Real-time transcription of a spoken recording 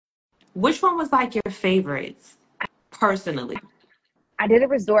Which one was like your favorites personally? I did a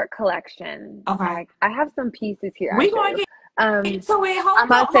resort collection. Okay. I have some pieces here. I We show gonna you. get Um, into it. I'm Hold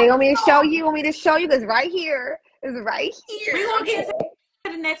about to on, say, hold on. you want me to show you this right here. It's right We here. gonna get Okay.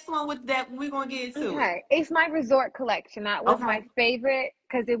 into the next one with that. We gonna get into it. Okay. It's my resort collection. That was Okay. my favorite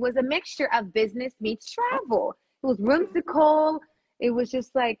because it was a mixture of business meets travel. It was whimsical. It was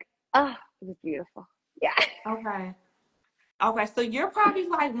just like, ah, it was beautiful. Yeah. Okay. Okay. So you're probably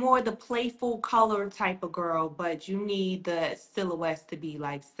like more the playful color type of girl, but you need the silhouettes to be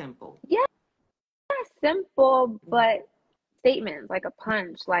like simple. Yeah, simple, but statements like a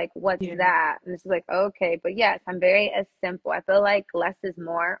punch, like what's Yeah. that? And it's like, okay, but yes, I'm very as simple. I feel like less is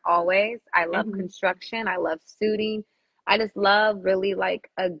more always. I love Hmm. construction, I love suiting. I just love really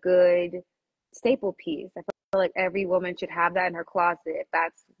like a good staple piece. I feel like every woman should have that in her closet. If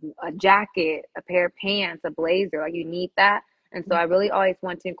that's a jacket, a pair of pants, a blazer, like you need that. And so I really always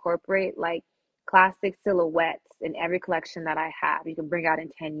want to incorporate like classic silhouettes in every collection that I have. You can bring out in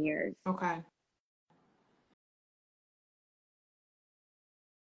 10 years. Okay.